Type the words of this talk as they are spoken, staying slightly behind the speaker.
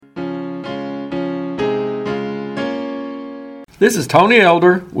This is Tony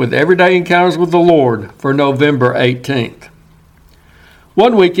Elder with Everyday Encounters with the Lord for November 18th.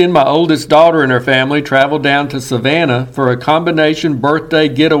 One weekend, my oldest daughter and her family traveled down to Savannah for a combination birthday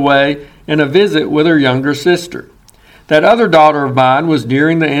getaway and a visit with her younger sister. That other daughter of mine was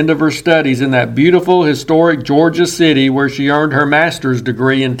nearing the end of her studies in that beautiful, historic Georgia city where she earned her master's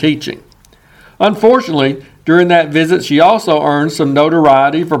degree in teaching. Unfortunately, during that visit, she also earned some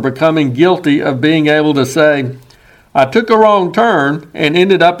notoriety for becoming guilty of being able to say, "I took a wrong turn and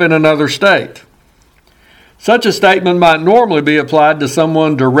ended up in another state." Such a statement might normally be applied to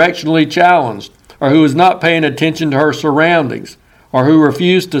someone directionally challenged, or who is not paying attention to her surroundings, or who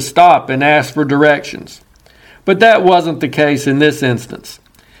refused to stop and ask for directions. But that wasn't the case in this instance.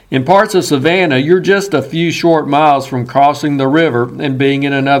 In parts of Savannah, you're just a few short miles from crossing the river and being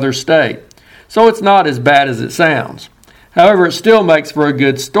in another state, so it's not as bad as it sounds. However, it still makes for a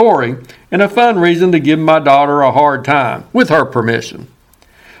good story and a fun reason to give my daughter a hard time, with her permission.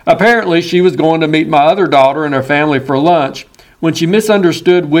 Apparently, she was going to meet my other daughter and her family for lunch when she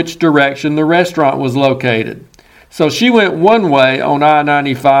misunderstood which direction the restaurant was located. So she went one way on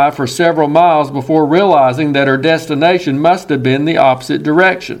I-95 for several miles before realizing that her destination must have been the opposite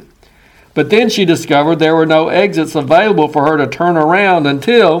direction. But then she discovered there were no exits available for her to turn around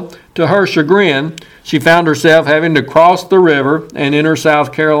until, to her chagrin, she found herself having to cross the river and enter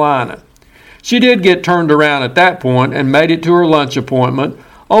South Carolina. She did get turned around at that point and made it to her lunch appointment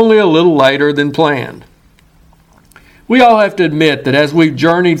only a little later than planned. We all have to admit that as we've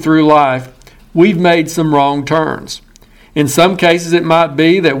journeyed through life, we've made some wrong turns. In some cases, it might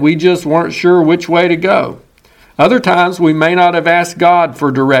be that we just weren't sure which way to go. Other times, we may not have asked God for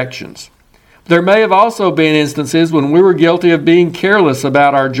directions. There may have also been instances when we were guilty of being careless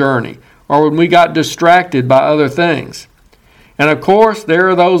about our journey, or when we got distracted by other things. And of course, there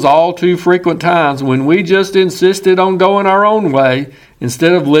are those all too frequent times when we just insisted on going our own way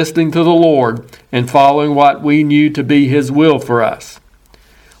instead of listening to the Lord and following what we knew to be His will for us.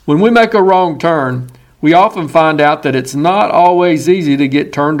 When we make a wrong turn, we often find out that it's not always easy to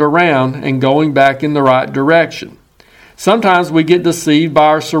get turned around and going back in the right direction. Sometimes we get deceived by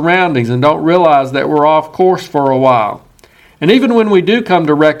our surroundings and don't realize that we're off course for a while. And even when we do come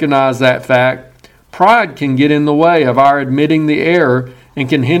to recognize that fact, pride can get in the way of our admitting the error and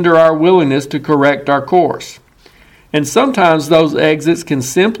can hinder our willingness to correct our course. And sometimes those exits can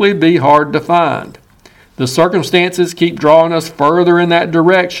simply be hard to find. The circumstances keep drawing us further in that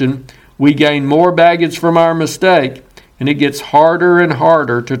direction, we gain more baggage from our mistake, and it gets harder and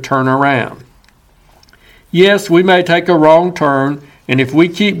harder to turn around. Yes, we may take a wrong turn, and if we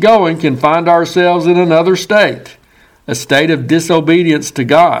keep going, can find ourselves in another state, a state of disobedience to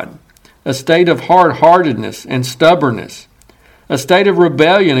God, a state of hard-heartedness and stubbornness, a state of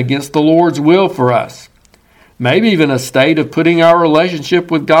rebellion against the Lord's will for us, maybe even a state of putting our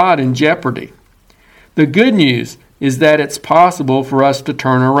relationship with God in jeopardy. The good news is that it's possible for us to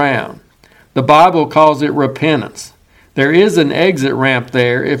turn around. The Bible calls it repentance. There is an exit ramp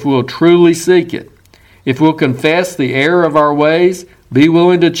there if we'll truly seek it. If we'll confess the error of our ways, be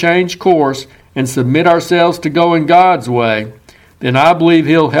willing to change course, and submit ourselves to going God's way, then I believe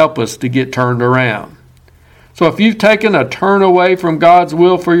He'll help us to get turned around. So if you've taken a turn away from God's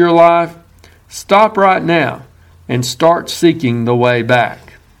will for your life, stop right now and start seeking the way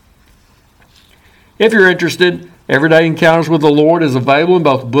back. If you're interested, Everyday Encounters with the Lord is available in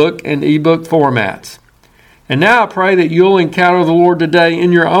both book and ebook formats. And now I pray that you'll encounter the Lord today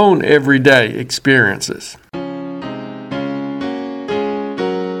in your own everyday experiences.